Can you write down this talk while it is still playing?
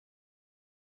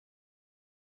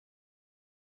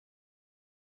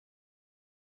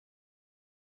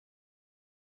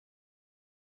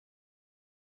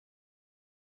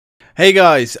Hey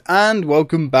guys, and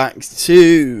welcome back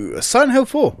to Silent Hill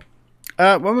 4.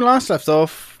 When we last left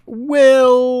off,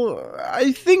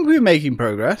 I think we're making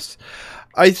progress.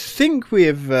 I think we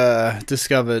have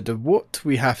discovered what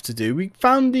we have to do. We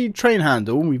found the train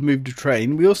handle, we've moved the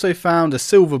train. We also found a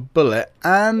silver bullet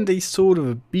and a sword of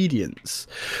obedience.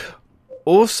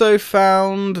 Also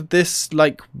found this,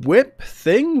 like, whip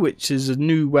thing, which is a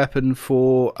new weapon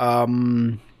for,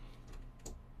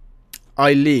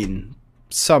 Eileen.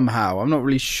 Somehow, I'm not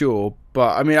really sure,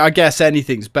 but I mean, I guess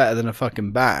anything's better than a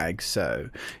fucking bag, so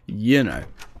you know.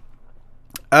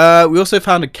 We also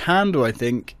found a candle, I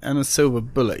think, and a silver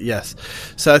bullet. Yes,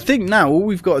 so I think now all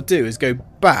we've got to do is go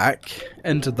back,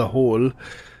 enter the hall,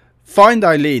 find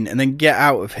Eileen, and then get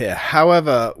out of here.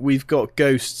 However, we've got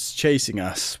ghosts chasing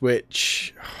us,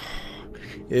 which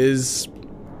is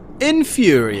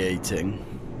infuriating,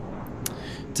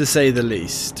 to say the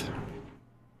least.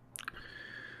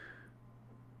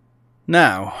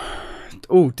 Now,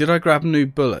 oh, did I grab new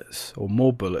bullets? Or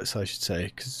more bullets, I should say.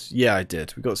 Because, yeah, I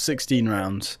did. We got 16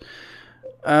 rounds.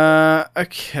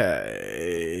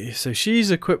 Okay. So she's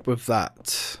equipped with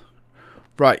that.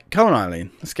 Right, come on,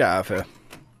 Eileen. Let's get out of here.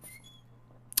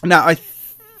 Now, I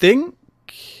think...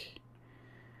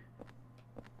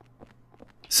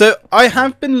 So, I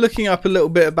have been looking up a little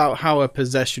bit about how her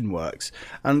possession works.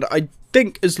 And I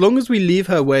think as long as we leave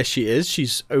her where she is,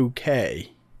 she's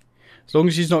okay. As long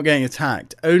as she's not getting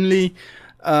attacked. Only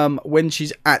when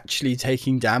she's actually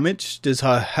taking damage does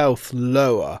her health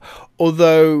lower.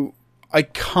 Although I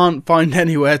can't find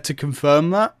anywhere to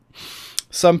confirm that.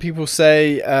 Some people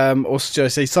say, or should I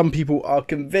say, some people are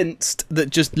convinced that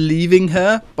just leaving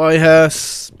her by her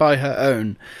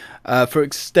own for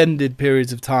extended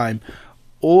periods of time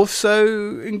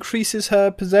also increases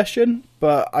her possession.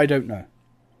 But I don't know.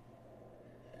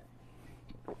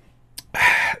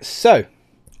 So...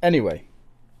 Anyway,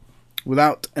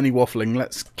 without any waffling,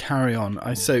 let's carry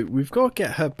on. So we've got to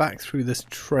get her back through this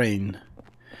train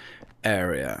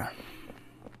area.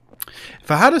 If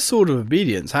I had a sword of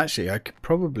obedience, actually, I could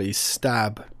probably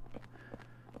stab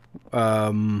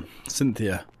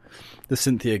Cynthia, the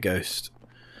Cynthia ghost.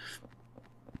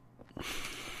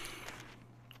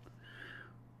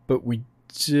 But we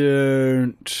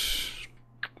don't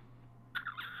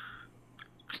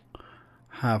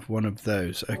have one of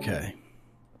those. Okay.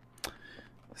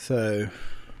 So, I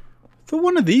thought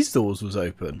one of these doors was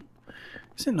open.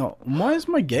 Is it not? Why is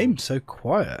my game so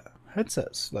quiet?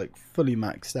 Headset's like fully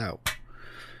maxed out.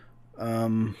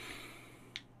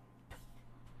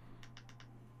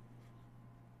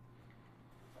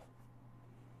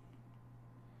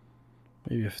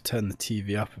 Maybe if I turn the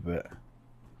TV up a bit.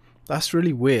 That's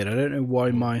really weird. I don't know why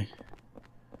my...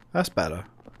 That's better.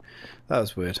 That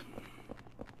was weird.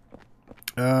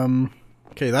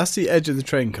 Okay, that's the edge of the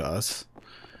train cars.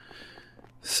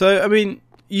 So, I mean,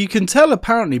 you can tell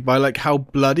apparently by like how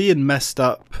bloody and messed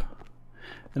up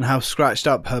and how scratched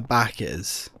up her back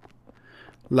is.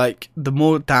 Like, the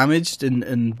more damaged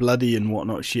and bloody and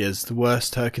whatnot she is, the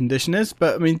worse her condition is.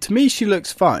 But, I mean, to me, she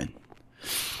looks fine.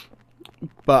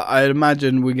 But I'd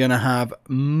imagine we're going to have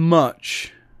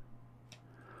much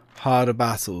harder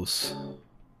battles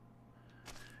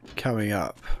coming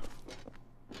up.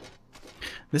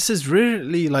 This is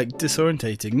really, like,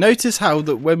 disorientating. Notice how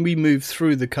that when we move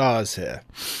through the cars here,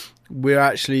 we're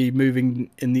actually moving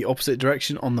in the opposite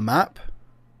direction on the map.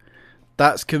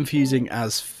 That's confusing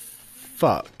as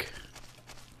fuck.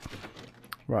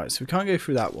 Right, so we can't go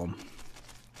through that one.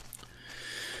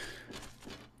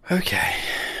 Okay.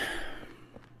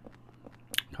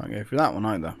 Can't go through that one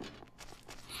either.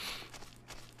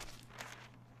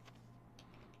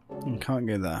 And can't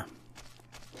go there.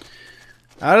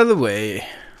 Out of the way.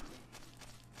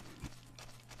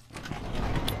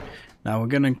 Now we're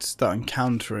going to start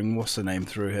encountering what's the name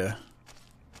through here.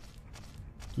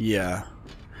 Yeah.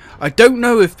 I don't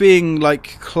know if being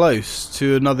like close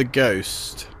to another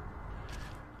ghost.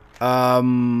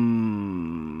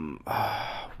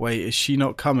 Wait, is she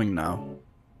not coming now?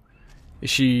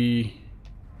 Is she...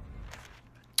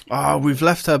 Oh, we've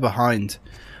left her behind.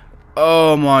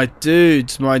 Oh my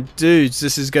dudes,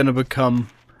 this is going to become...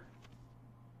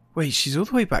 Wait, she's all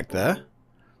the way back there?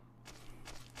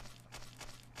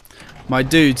 My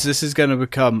dudes, this is going to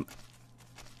become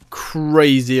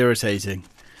crazy irritating.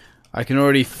 I can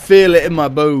already feel it in my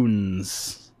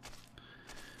bones.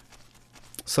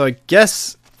 So I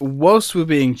guess whilst we're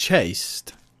being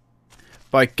chased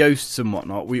by ghosts and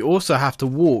whatnot, we also have to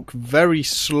walk very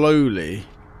slowly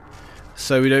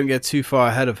so we don't get too far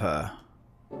ahead of her.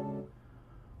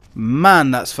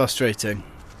 Man, that's frustrating.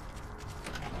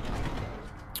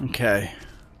 Okay.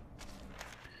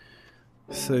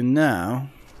 So now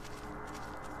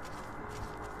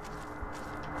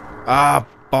Ah,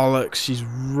 bollocks. She's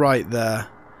right there.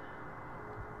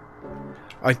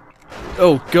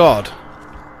 Oh, God.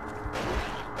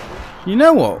 You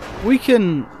know what? We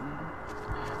can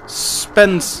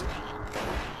spend...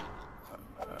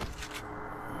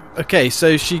 Okay,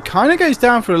 so she kind of goes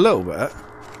down for a little bit.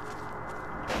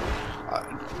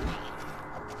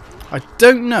 I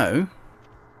don't know.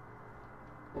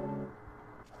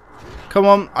 Come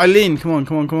on, Eileen. Come on,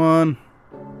 come on, come on.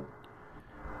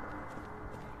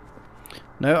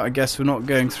 No, I guess we're not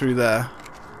going through there.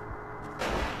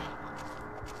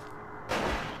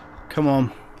 Come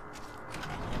on.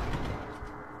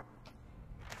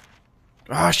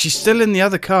 Ah, she's still in the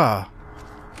other car.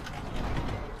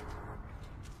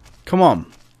 Come on.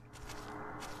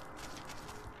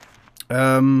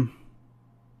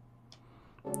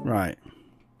 Right.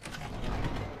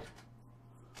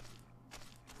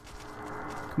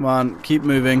 Come on, keep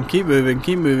moving, keep moving,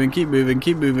 keep moving, keep moving,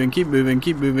 keep moving, keep moving,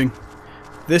 keep moving.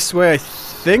 This way, I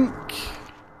think.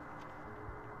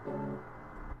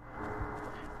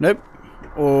 Nope.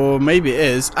 Or maybe it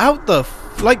is. Out the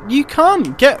like, you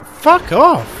can't get... Fuck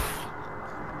off.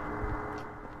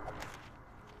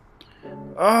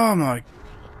 Oh my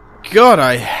God,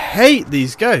 I hate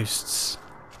these ghosts.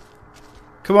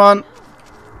 Come on.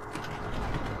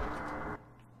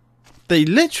 They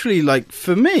literally, like,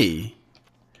 for me...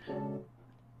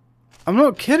 I'm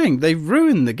not kidding, they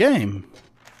ruined the game.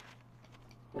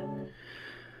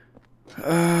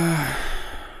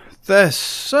 They're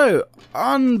so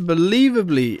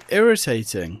unbelievably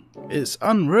irritating. It's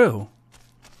unreal.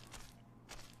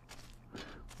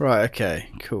 Right, okay,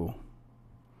 cool.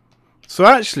 So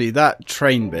actually that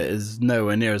train bit is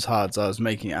nowhere near as hard as I was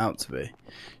making it out to be.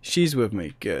 She's with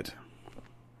me, good.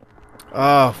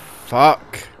 Oh,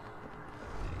 fuck.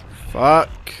 Fuck.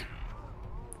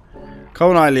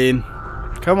 Come on, Eileen.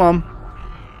 Come on.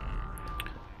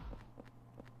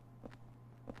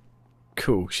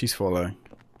 Cool, she's following.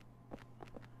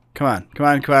 Come on, come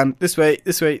on, come on. This way,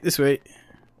 this way, this way.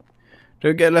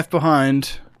 Don't get left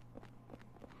behind.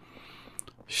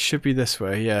 Should be this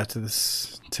way, yeah, to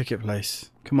this ticket place.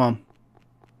 Come on.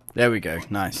 There we go,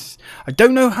 nice. I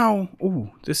don't know how...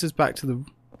 Ooh, this is back to the...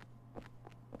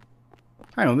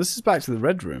 Hang on, this is back to the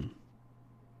red room.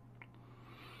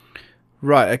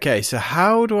 Right, okay, so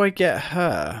how do I get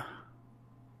her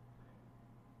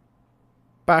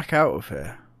back out of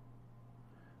here?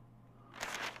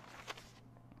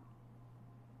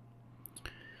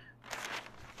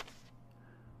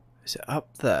 Is it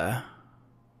up there?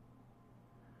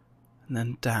 And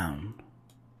then down?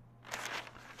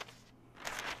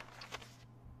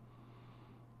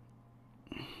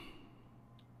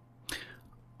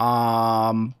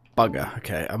 Bugger.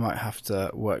 Okay, I might have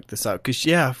to work this out. Because,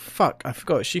 yeah, fuck, I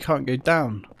forgot. She can't go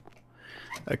down.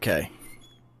 Okay.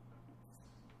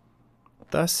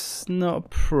 That's not a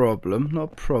problem.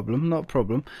 Not a problem. Not a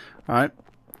problem. Alright.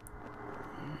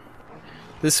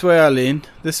 This way, Eileen.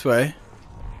 This way.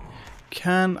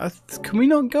 Can we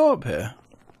not go up here?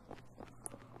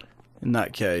 In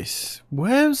that case.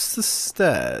 Where's the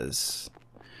stairs?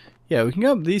 Yeah, we can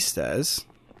go up these stairs.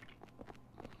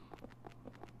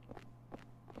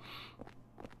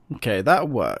 Okay, that'll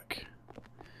work.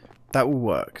 That will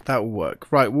work. That will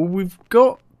work. Right, well, we've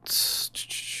got...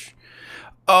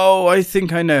 Oh, I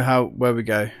think I know where we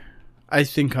go. I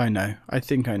think I know. I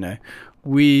think I know.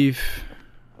 We've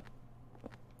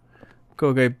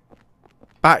got to go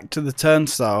back to the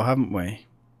turnstile, haven't we?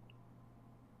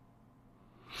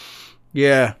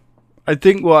 Yeah. I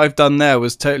think what I've done there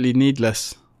was totally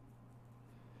needless.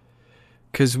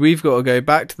 Because we've got to go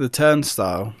back to the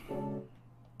turnstile.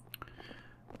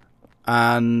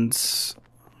 And...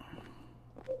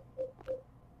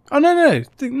 Oh, no.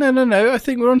 No. I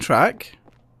think we're on track.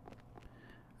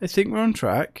 I think we're on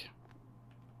track.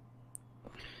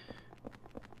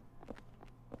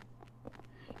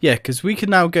 Yeah, because we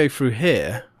can now go through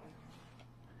here.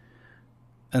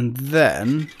 And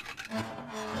then...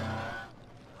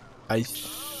 I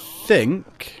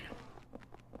think...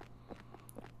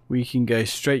 we can go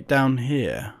straight down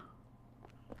here.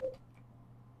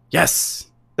 Yes!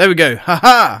 There we go.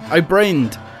 Haha! I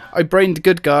brained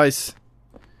good, guys.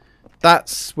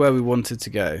 That's where we wanted to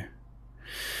go.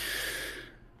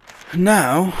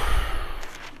 Now...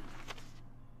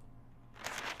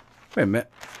 Wait a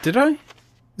minute. Did I?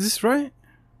 Is this right?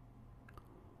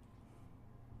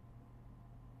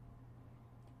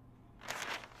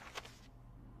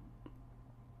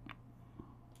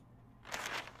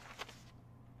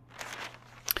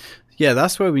 Yeah,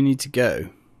 that's where we need to go.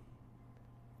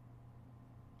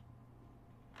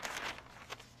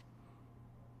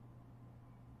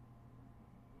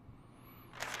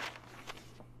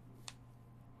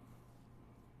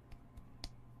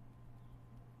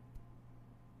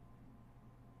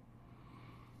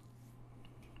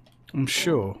 I'm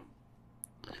sure.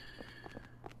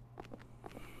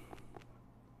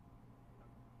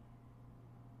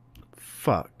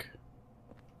 Fuck.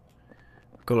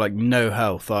 I've got like no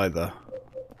health either.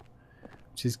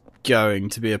 Which is going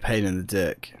to be a pain in the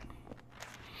dick.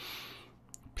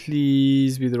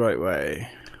 Please be the right way.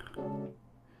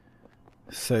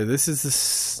 So this is the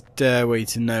stairway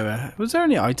to nowhere. Was there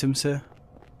any items here?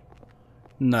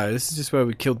 No, this is just where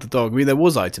we killed the dog. I mean, there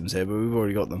was items here, but we've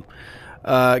already got them.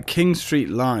 King Street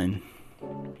line.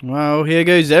 Well, here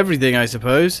goes everything, I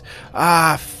suppose.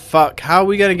 Ah, fuck. How are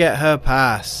we going to get her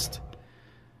past?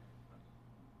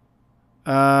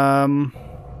 Well,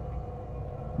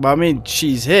 I mean,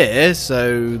 she's here,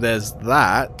 so there's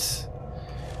that.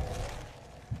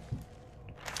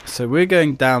 So we're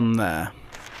going down there.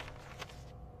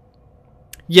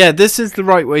 Yeah, this is the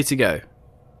right way to go.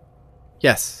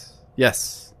 Yes.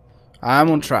 Yes. I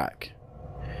am on track.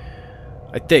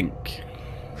 I think.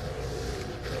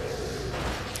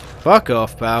 Fuck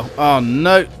off, pal. Oh,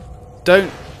 no.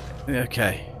 Don't.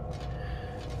 Okay.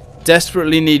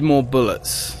 Desperately need more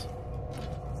bullets.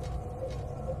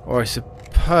 Or I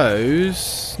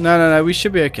suppose... No. We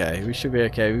should be okay. We should be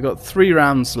okay. We've got 3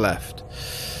 rounds left.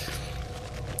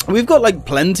 We've got, like,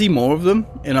 plenty more of them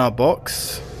in our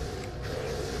box.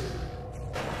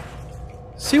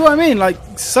 See what I mean? Like,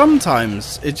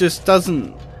 sometimes it just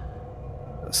doesn't...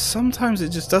 Sometimes it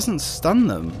just doesn't stun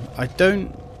them. I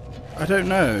don't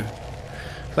know.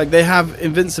 Like, they have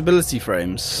invincibility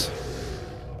frames.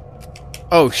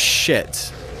 Oh,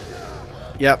 shit.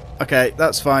 Yep, okay,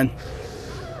 that's fine.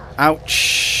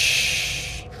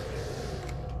 Ouch.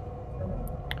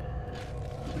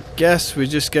 Guess we're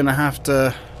just gonna have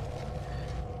to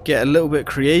get a little bit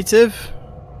creative.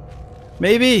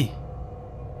 Maybe.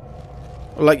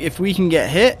 Like, if we can get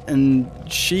hit and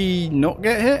she not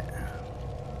get hit.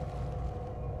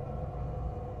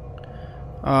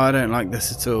 Oh, I don't like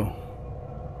this at all.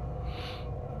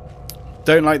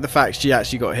 Don't like the fact she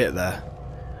actually got hit there.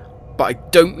 But I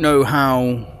don't know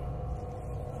how...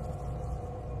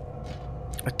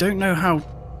 I don't know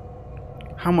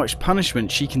how much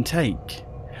punishment she can take.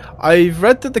 I've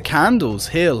read that the candles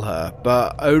heal her,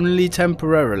 but only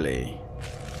temporarily.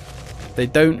 They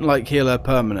don't, like, heal her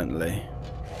permanently.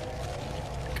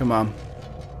 Come on.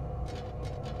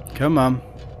 Come on.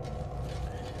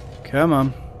 Come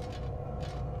on.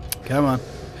 Come on.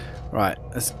 Right,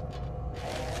 let's...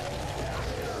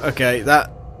 Okay,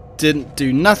 that didn't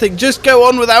do nothing. Just go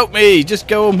on without me! Just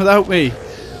go on without me!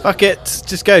 Fuck it!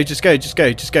 Just go, just go, just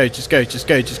go, just go, just go, just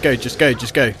go, just go, just go,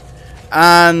 just go.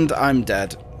 And I'm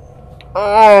dead.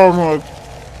 Oh my...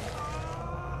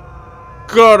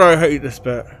 God, I hate this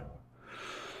bit.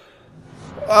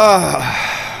 Ah...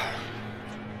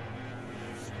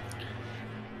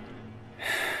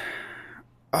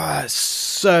 it's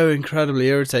so incredibly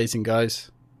irritating,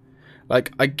 guys.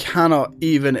 Like, I cannot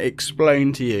even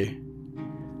explain to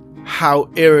you how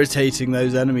irritating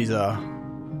those enemies are.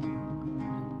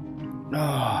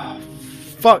 Oh,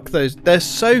 fuck those. They're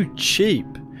so cheap.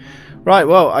 Right,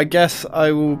 well, I guess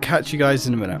I will catch you guys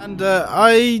in a minute. And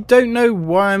I don't know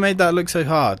why I made that look so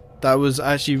hard. That was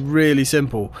actually really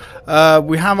simple.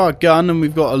 We have our gun and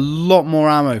we've got a lot more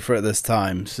ammo for it this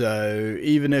time. So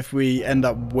even if we end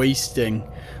up wasting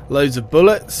loads of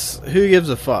bullets, who gives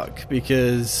a fuck?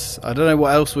 Because I don't know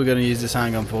what else we're going to use this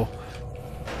handgun for.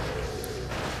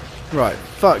 Right,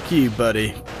 fuck you,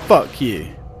 buddy. Fuck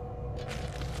you.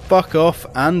 Fuck off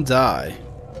and die.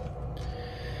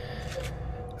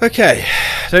 Okay,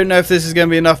 don't know if this is going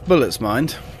to be enough bullets,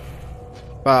 mind.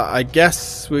 But I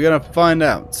guess we're going to find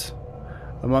out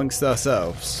amongst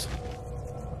ourselves.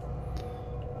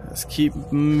 Let's keep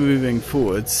moving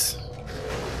forwards.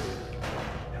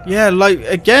 Yeah, like,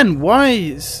 again, why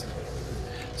is...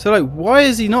 So, like, why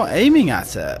is he not aiming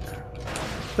at it?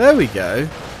 There we go.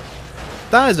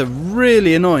 That is a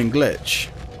really annoying glitch.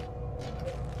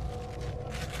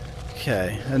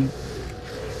 Okay,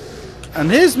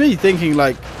 and here's me thinking,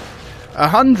 like,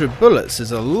 100 bullets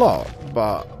is a lot,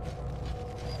 but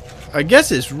I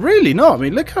guess it's really not. I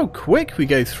mean, look how quick we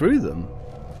go through them.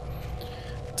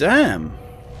 Damn.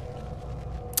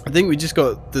 I think we just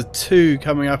got the 2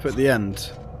 coming up at the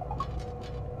end.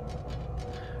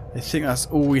 I think that's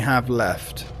all we have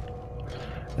left.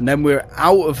 And then we're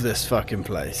out of this fucking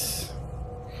place.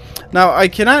 Now, I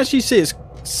can actually see it's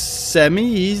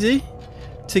semi-easy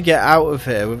to get out of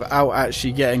here without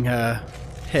actually getting her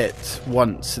hit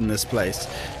once in this place.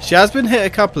 She has been hit a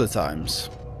couple of times.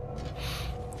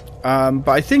 But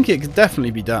I think it could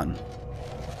definitely be done.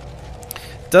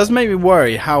 It does make me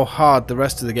worry how hard the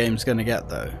rest of the game is going to get,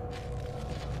 though.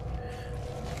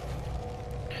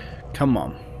 Come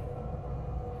on.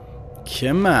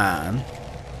 Come on.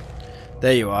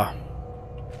 There you are.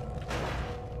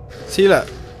 See, look.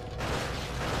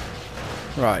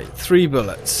 Right, 3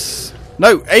 bullets.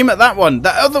 No, aim at that one.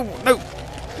 That other one. No.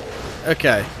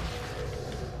 Okay.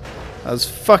 That was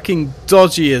fucking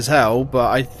dodgy as hell,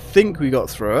 but I think we got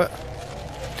through it.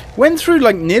 Went through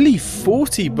like nearly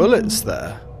 40 bullets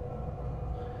there.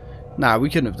 Nah, we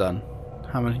couldn't have done.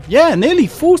 How many? Yeah, nearly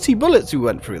 40 bullets we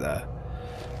went through there.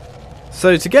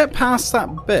 So to get past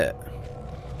that bit,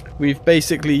 we've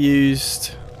basically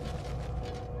used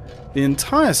the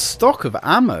entire stock of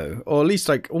ammo, or at least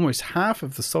like almost half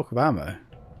of the stock of ammo.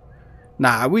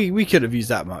 Nah, we could have used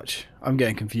that much. I'm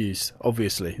getting confused,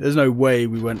 obviously. There's no way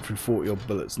we went through 40 odd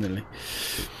bullets nearly.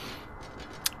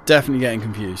 Definitely getting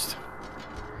confused.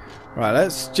 Right,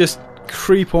 let's just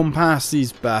creep on past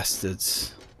these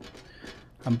bastards.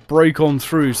 And break on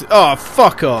through. Oh,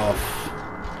 fuck off.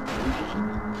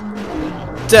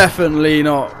 Definitely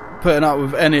not putting up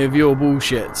with any of your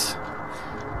bullshit.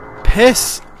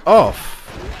 Piss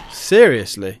off.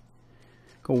 Seriously.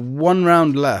 Got 1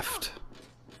 round left.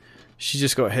 She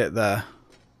just got hit there.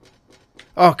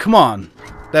 Oh, come on.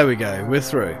 There we go. We're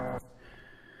through.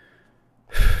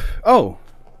 Oh.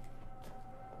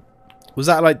 Was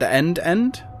that like the end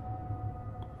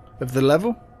of the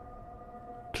level?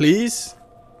 Please?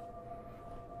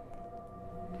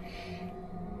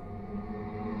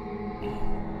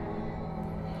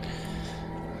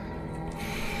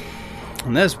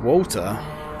 And there's Walter.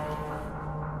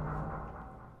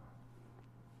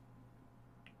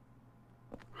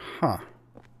 Huh.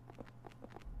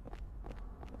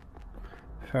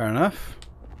 Fair enough.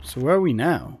 So where are we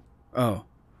now? Oh.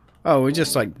 Oh, we're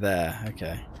just like there.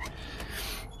 Okay.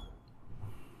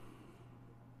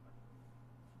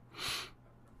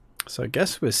 So I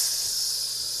guess we're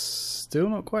still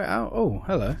not quite out. Oh,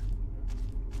 hello.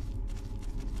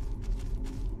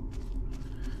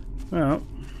 Well,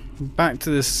 back to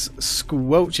this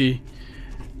squelchy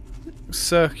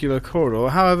circular corridor.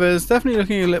 However, it's definitely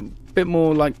looking a little bit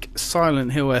more like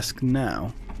Silent Hill-esque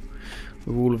now,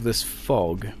 with all of this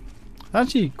fog.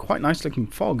 Actually, quite nice looking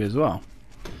fog as well.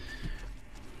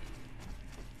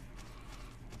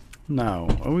 Now,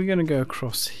 are we going to go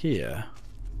across here?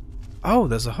 Oh,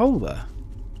 there's a hole there.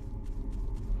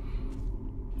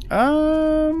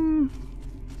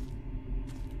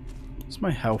 What's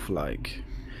my health like?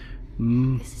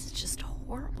 This is just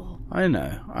horrible. I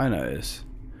know it is.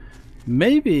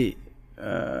 Maybe,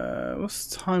 what's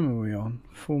the time are we on?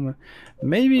 4 minutes.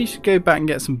 Maybe you should go back and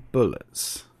get some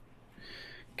bullets.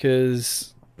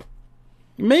 Because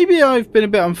maybe I've been a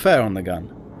bit unfair on the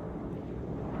gun.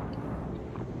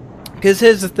 Because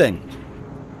here's the thing.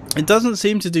 It doesn't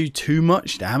seem to do too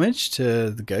much damage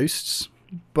to the ghosts.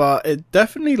 But it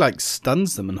definitely like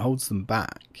stuns them and holds them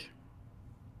back.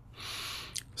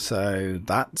 So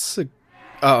that's a...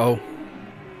 Uh-oh.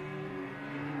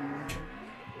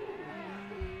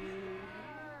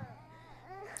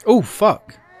 Oh,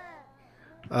 fuck.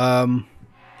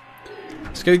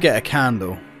 Let's go get a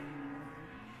candle.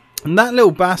 And that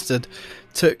little bastard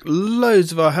took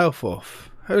loads of our health off.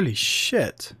 Holy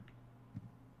shit.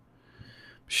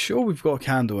 Sure we've got a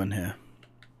candle in here.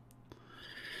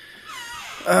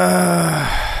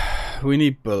 We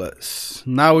need bullets.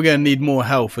 Now we're going to need more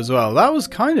health as well. That was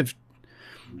kind of...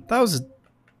 That was...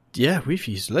 Yeah, we've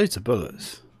used loads of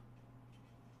bullets.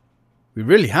 We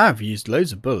really have used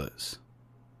loads of bullets.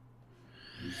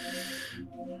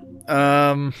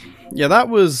 Yeah, that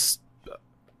was...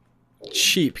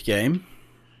 cheap game.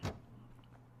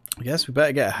 I guess we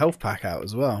better get a health pack out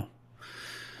as well.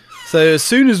 So as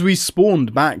soon as we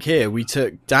spawned back here, we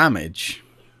took damage.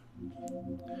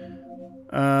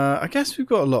 I guess we've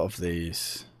got a lot of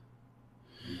these.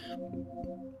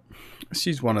 Let's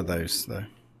use one of those though.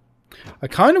 I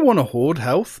kind of want to hoard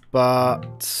health,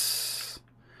 but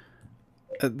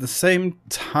at the same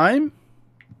time,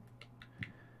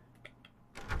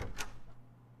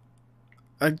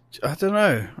 I don't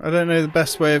know. I don't know the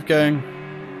best way of going.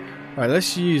 Right,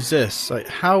 let's use this. Like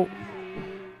how?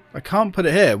 I can't put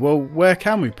it here. Well, where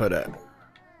can we put it?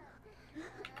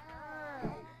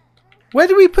 Where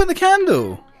do we put the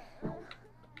candle?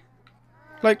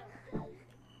 Like...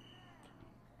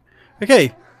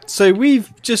 Okay, so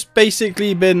we've just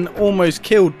basically been almost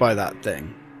killed by that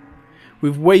thing.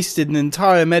 We've wasted an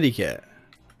entire medikit.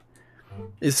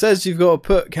 It says you've got to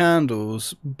put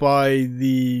candles by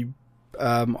the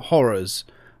horrors,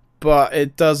 but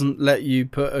it doesn't let you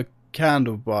put a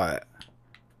candle by it.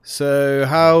 So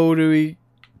how do we...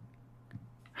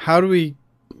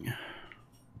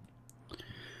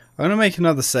 I'm going to make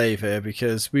another save here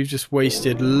because we've just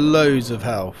wasted loads of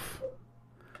health.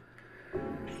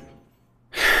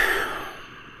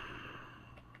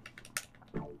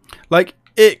 Like,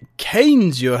 it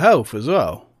canes your health as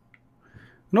well.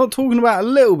 We're not talking about a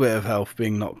little bit of health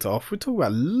being knocked off. We're talking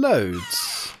about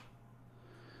loads.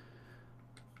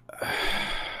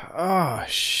 Oh,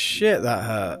 shit, that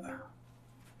hurt.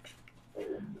 I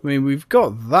mean, we've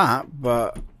got that,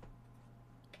 but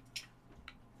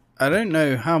I don't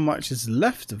know how much is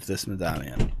left of this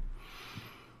medallion.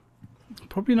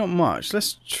 Probably not much.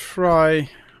 Let's try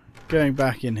going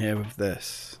back in here with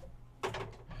this.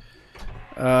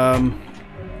 I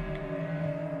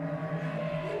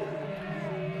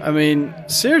mean,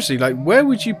 seriously, like, where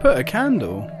would you put a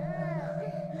candle?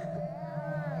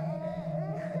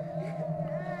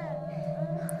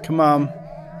 Come on.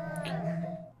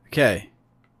 Okay.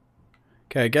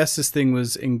 Okay, I guess this thing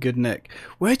was in good nick.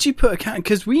 Where'd you put a candle?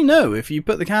 Because we know if you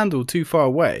put the candle too far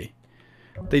away,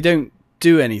 they don't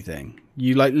do anything.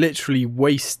 You, like, literally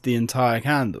waste the entire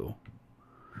candle.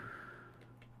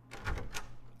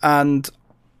 And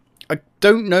I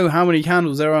don't know how many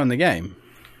candles there are in the game.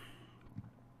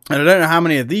 And I don't know how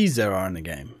many of these there are in the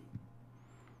game.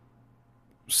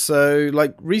 So,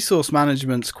 like, resource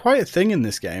management's quite a thing in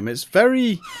this game. It's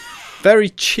very, very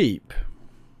cheap.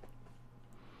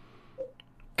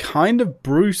 Kind of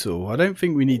brutal. I don't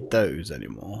think we need those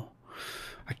anymore.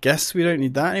 I guess we don't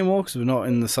need that anymore because we're not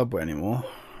in the subway anymore.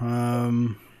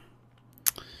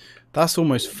 That's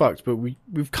almost fucked, but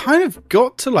we've kind of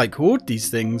got to, like, hoard these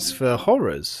things for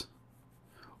horrors.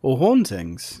 Or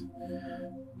hauntings.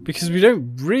 Because we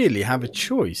don't really have a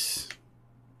choice.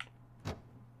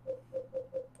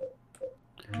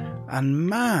 And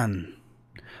man,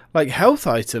 like, health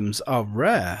items are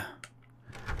rare.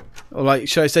 Or, like,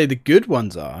 should I say the good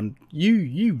ones are. And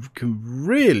you can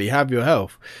really have your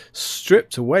health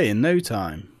stripped away in no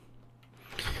time.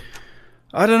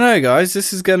 I don't know, guys.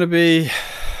 This is going to be...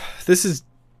 This has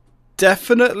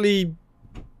definitely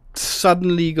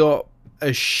suddenly got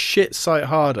a shit sight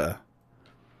harder.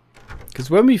 Because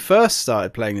when we first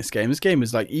started playing this game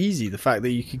was, like, easy. The fact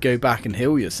that you could go back and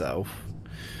heal yourself.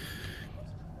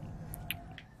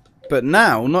 But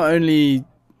now, not only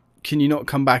can you not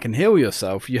come back and heal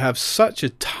yourself, you have such a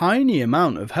tiny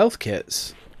amount of health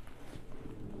kits.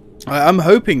 I'm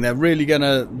hoping they're really going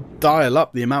to dial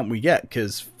up the amount we get,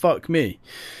 because fuck me.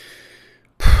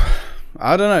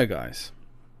 I don't know, guys.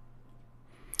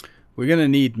 We're going to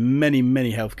need many,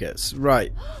 many health kits.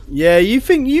 Right. Yeah, you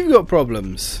think you've got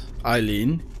problems,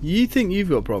 Eileen. You think you've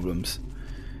got problems.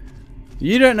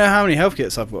 You don't know how many health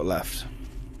kits I've got left.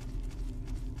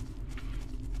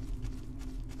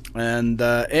 And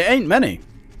it ain't many.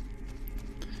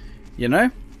 You know?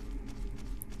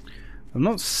 I'm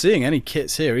not seeing any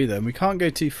kits here either. And we can't go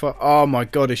too far. Oh my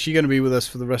god, is she going to be with us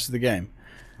for the rest of the game?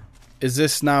 Is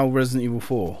this now Resident Evil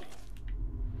 4?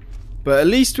 But at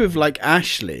least with, like,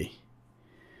 Ashley.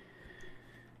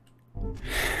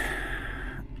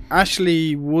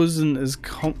 Ashley wasn't as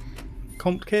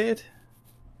complicated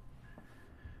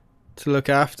to look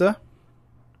after.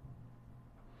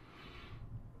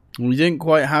 We didn't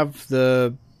quite have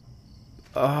the...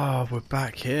 Oh, we're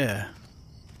back here.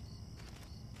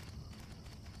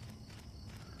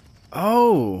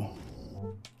 Oh.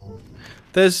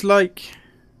 There's, like...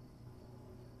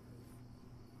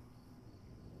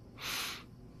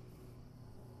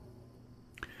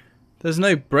 There's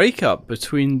no breakup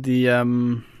between the,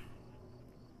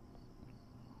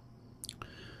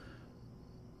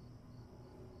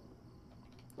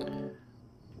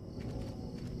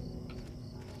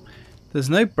 There's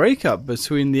no breakup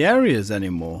between the areas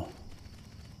anymore.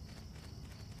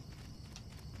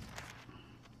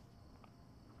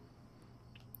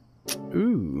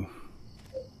 Ooh.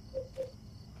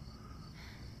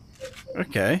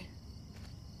 Okay.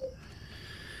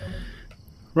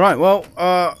 Right, well,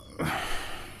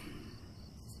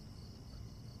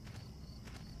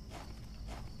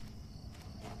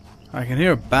 I can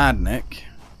hear a badnik.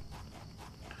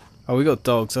 Oh, we got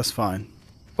dogs, that's fine.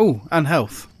 Oh, and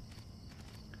health.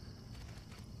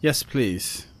 Yes,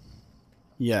 please.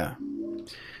 Yeah.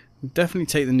 We'll definitely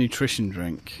take the nutrition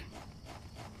drink.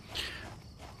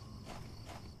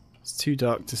 It's too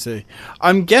dark to see.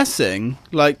 I'm guessing,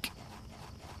 like,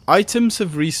 items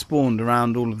have respawned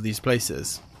around all of these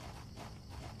places.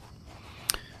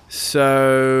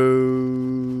 So...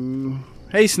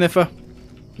 Hey, Sniffer.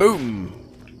 Boom.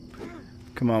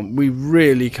 Come on, we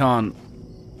really can't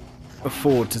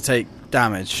afford to take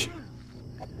damage.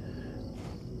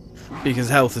 Because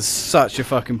health is such a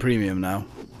fucking premium now.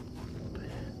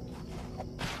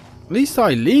 At least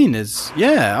Eileen is...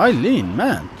 Yeah, Eileen,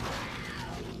 man.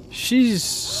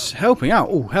 She's helping out.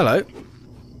 Oh, hello.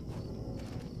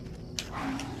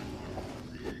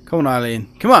 Come on, Eileen.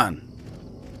 Come on.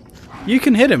 You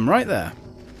can hit him right there.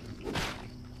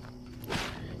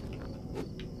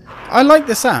 I like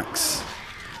this axe.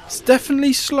 It's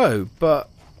definitely slow, but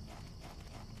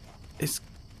it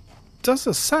does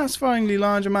a satisfyingly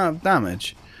large amount of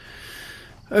damage.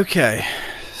 Okay.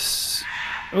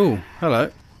 Oh,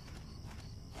 hello.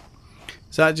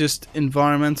 Is that just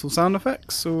environmental sound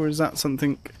effects, or is that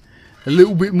something a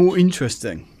little bit more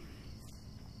interesting?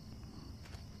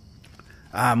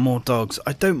 Ah, more dogs.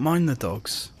 I don't mind the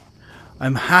dogs.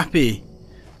 I'm happy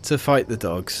to fight the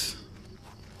dogs.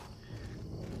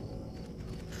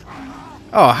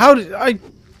 Oh, how did I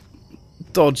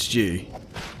dodged you?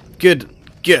 Good,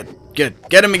 good, good.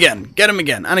 Get him again. Get him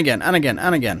again. And again, and again,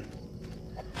 and again.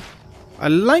 I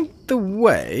like the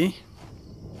way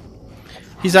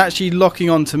he's actually locking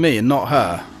onto me and not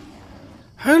her.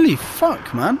 Holy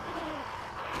fuck, man.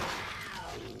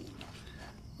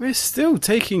 We're still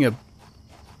taking a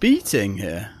beating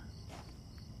here.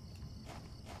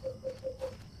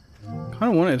 Kind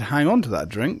of wanted to hang on to that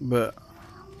drink, but...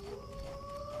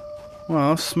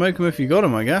 well, smoke him if you got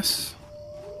him, I guess.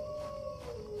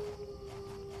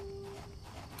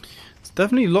 It's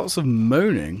definitely lots of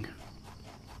moaning.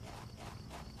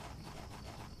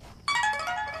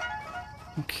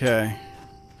 Okay.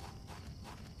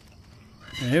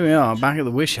 Here we are, back at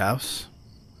the wish house.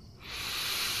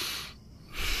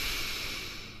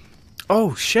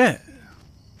 Oh, shit.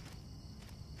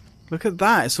 Look at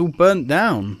that, it's all burnt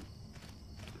down.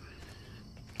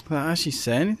 Does that actually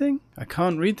say anything? I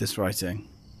can't read this writing.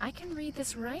 I can read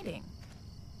this writing.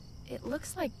 It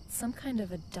looks like some kind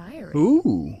of a diary.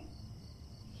 Ooh.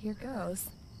 Here goes.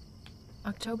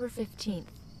 October 15th.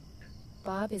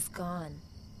 Bob is gone.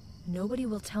 Nobody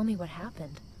will tell me what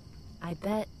happened. I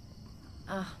bet...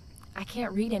 I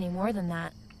can't read any more than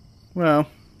that. Well,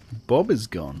 Bob is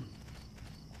gone.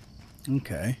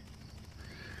 Okay.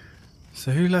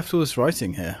 So who left all this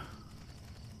writing here?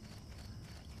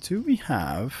 Do we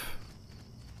have...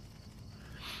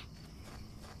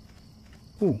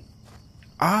 ooh.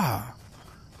 Ah!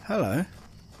 Hello.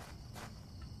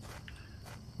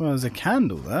 Well, there's a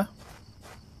candle there.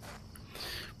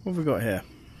 What have we got here?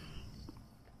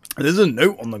 There's a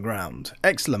note on the ground.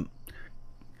 Excellent.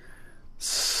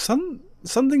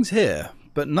 Something's here,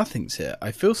 but nothing's here.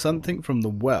 I feel something from the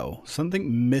well.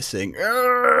 Something missing.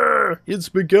 Arrgh! It's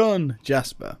begun,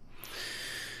 Jasper.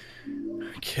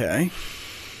 Okay.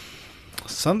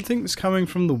 Something's coming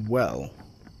from the well.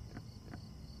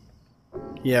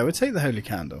 Yeah, we'll take the holy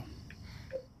candle.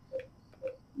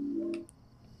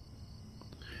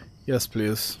 Yes,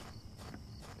 please.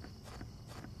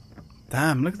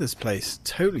 Damn, look at this place.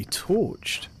 Totally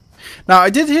torched. Now, I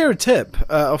did hear a tip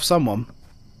of someone.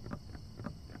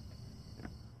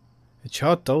 A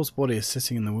charred doll's body is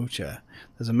sitting in the wheelchair.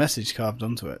 There's a message carved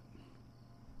onto it.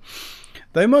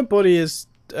 Though my body is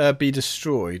be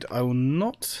destroyed, I will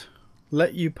not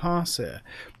let you pass here.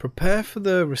 Prepare for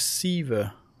the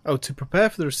receiver. Oh, to prepare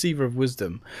for the receiver of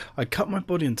wisdom, I cut my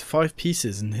body into 5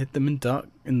 pieces and hid them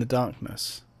in the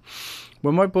darkness.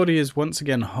 When my body is once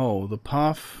again whole, the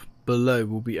path below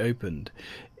will be opened.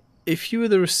 If you are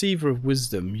the receiver of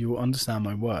wisdom, you will understand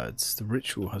my words. The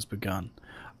ritual has begun.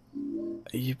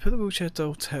 You put the wheelchair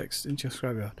doll text into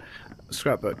your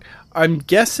scrapbook. I'm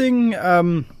guessing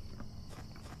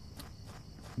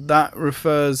that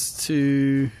refers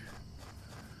to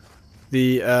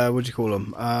the what do you call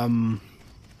them?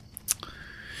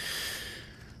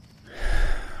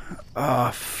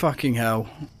 Fucking hell.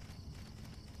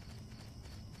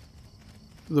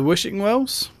 The wishing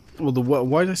wells? Or the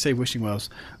why did I say wishing wells?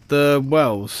 The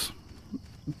wells.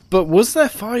 But was there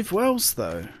 5 wells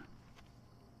though?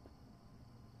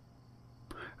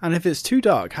 And if it's too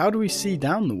dark, how do we see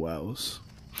down the wells?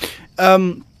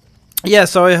 Yeah,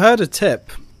 so I heard a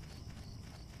tip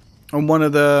on one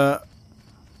of the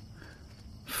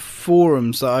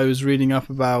forums that I was reading up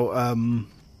about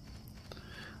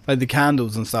like the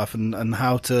candles and stuff and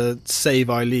how to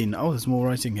save Eileen. Oh, there's more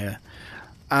writing here.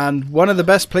 And one of the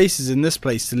best places in this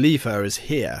place to leave her is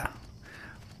here.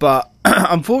 But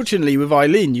unfortunately with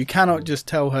Eileen, you cannot just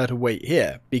tell her to wait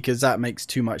here because that makes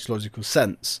too much logical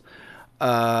sense.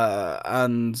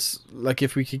 And like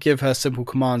if we could give her simple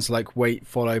commands like wait,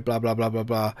 follow, blah, blah, blah, blah,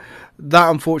 blah, that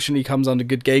unfortunately comes under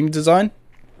good game design.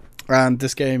 And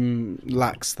this game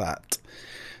lacks that.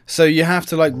 So you have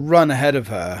to like run ahead of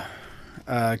her.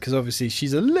 Because obviously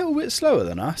she's a little bit slower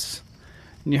than us.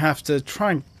 And you have to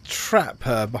try and trap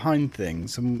her behind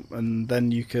things. And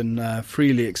then you can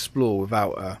freely explore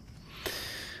without her.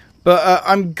 But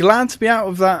I'm glad to be out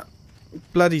of that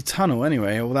bloody tunnel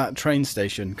anyway, or that train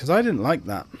station, because I didn't like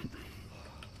that.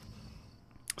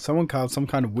 Someone carved some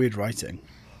kind of weird writing.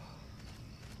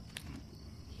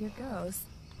 Here goes.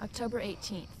 October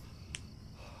 18th.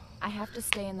 I have to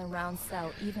stay in the round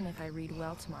cell even if I read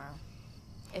well tomorrow.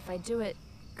 If I do it,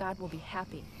 God will be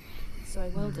happy. So I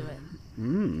will do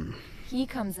it. He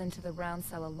comes into the round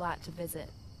cell a lot to visit.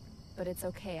 But it's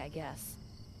okay, I guess.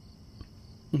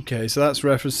 Okay, so that's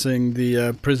referencing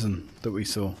the prison that we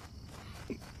saw.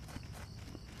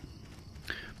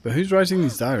 But who's writing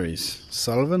these diaries?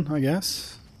 Sullivan, I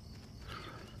guess?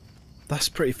 That's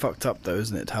pretty fucked up though,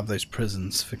 isn't it, to have those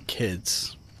prisons for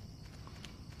kids?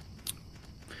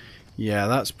 Yeah,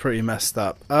 that's pretty messed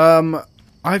up.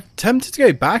 I'm tempted to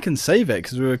go back and save it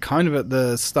because we were kind of at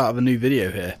the start of a new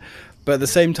video here. But at the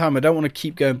same time, I don't want to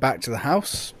keep going back to the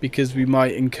house because we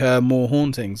might incur more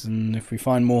hauntings. And if we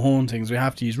find more hauntings, we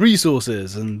have to use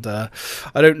resources. And I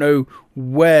don't know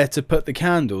where to put the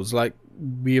candles. Like,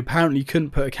 we apparently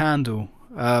couldn't put a candle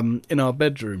in our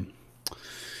bedroom.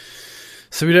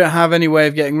 So we don't have any way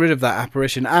of getting rid of that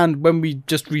apparition. And when we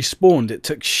just respawned, it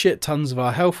took shit tons of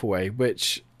our health away,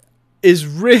 which is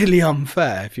really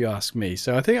unfair if you ask me.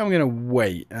 So I think I'm going to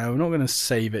wait. We're not going to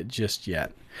save it just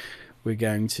yet. We're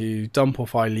going to dump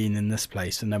off Eileen in this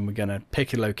place, and then we're going to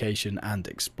pick a location and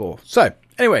explore. So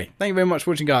anyway, thank you very much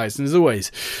for watching, guys. And as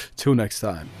always, till next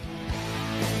time.